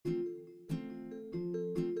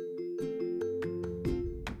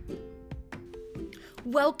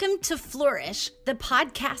Welcome to Flourish, the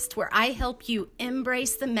podcast where I help you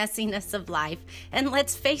embrace the messiness of life. And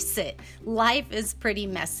let's face it, life is pretty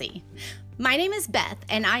messy. My name is Beth,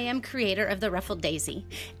 and I am creator of The Ruffled Daisy.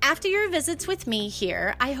 After your visits with me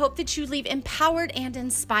here, I hope that you leave empowered and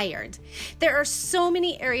inspired. There are so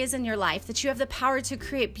many areas in your life that you have the power to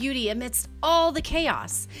create beauty amidst all the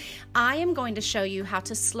chaos. I am going to show you how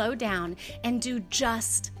to slow down and do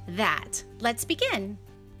just that. Let's begin.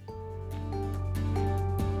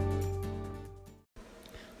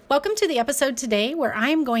 Welcome to the episode today where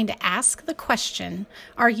I'm going to ask the question,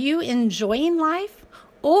 are you enjoying life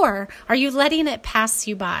or are you letting it pass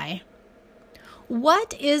you by?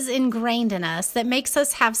 What is ingrained in us that makes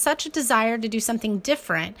us have such a desire to do something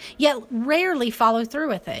different, yet rarely follow through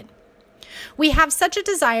with it? We have such a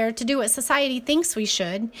desire to do what society thinks we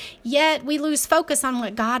should, yet we lose focus on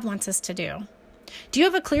what God wants us to do. Do you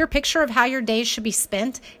have a clear picture of how your days should be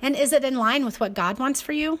spent, and is it in line with what God wants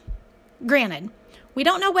for you? Granted, we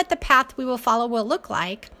don't know what the path we will follow will look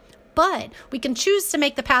like, but we can choose to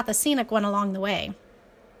make the path a scenic one along the way.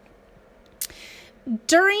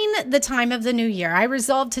 During the time of the new year, I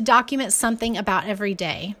resolved to document something about every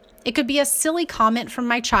day. It could be a silly comment from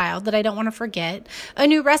my child that I don't want to forget, a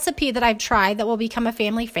new recipe that I've tried that will become a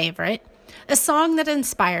family favorite, a song that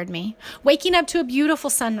inspired me, waking up to a beautiful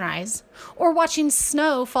sunrise, or watching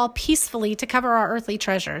snow fall peacefully to cover our earthly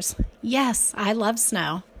treasures. Yes, I love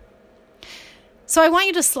snow. So I want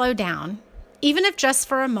you to slow down, even if just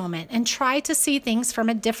for a moment, and try to see things from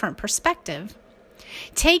a different perspective.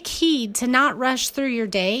 Take heed to not rush through your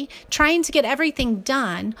day, trying to get everything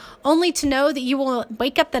done, only to know that you will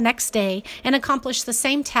wake up the next day and accomplish the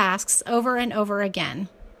same tasks over and over again.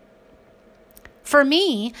 For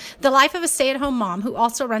me, the life of a stay-at-home mom who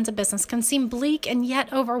also runs a business can seem bleak and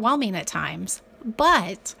yet overwhelming at times.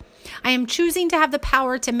 But I am choosing to have the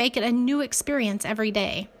power to make it a new experience every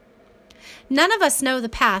day. None of us know the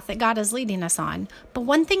path that God is leading us on, but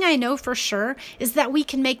one thing I know for sure is that we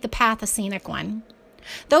can make the path a scenic one.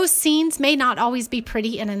 Those scenes may not always be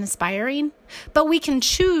pretty and inspiring, but we can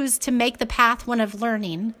choose to make the path one of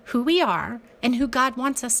learning who we are and who God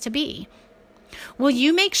wants us to be. Will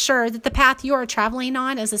you make sure that the path you are traveling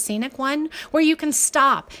on is a scenic one where you can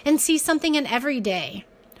stop and see something in every day?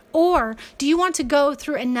 Or do you want to go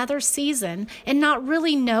through another season and not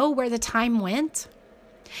really know where the time went?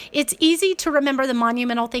 It's easy to remember the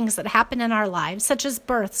monumental things that happen in our lives, such as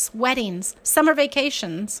births, weddings, summer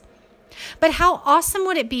vacations. But how awesome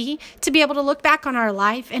would it be to be able to look back on our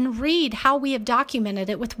life and read how we have documented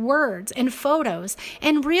it with words and photos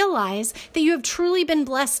and realize that you have truly been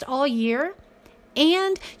blessed all year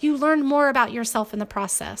and you learned more about yourself in the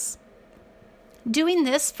process. Doing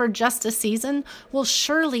this for just a season will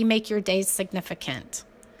surely make your days significant.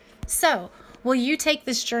 So, will you take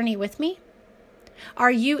this journey with me?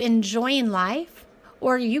 Are you enjoying life,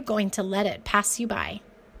 or are you going to let it pass you by?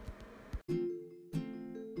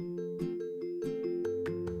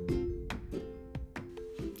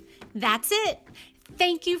 That's it.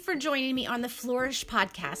 Thank you for joining me on the Flourish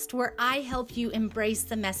podcast, where I help you embrace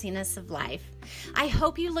the messiness of life. I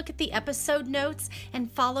hope you look at the episode notes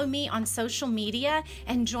and follow me on social media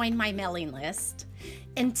and join my mailing list.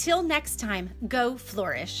 Until next time, go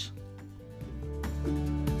flourish.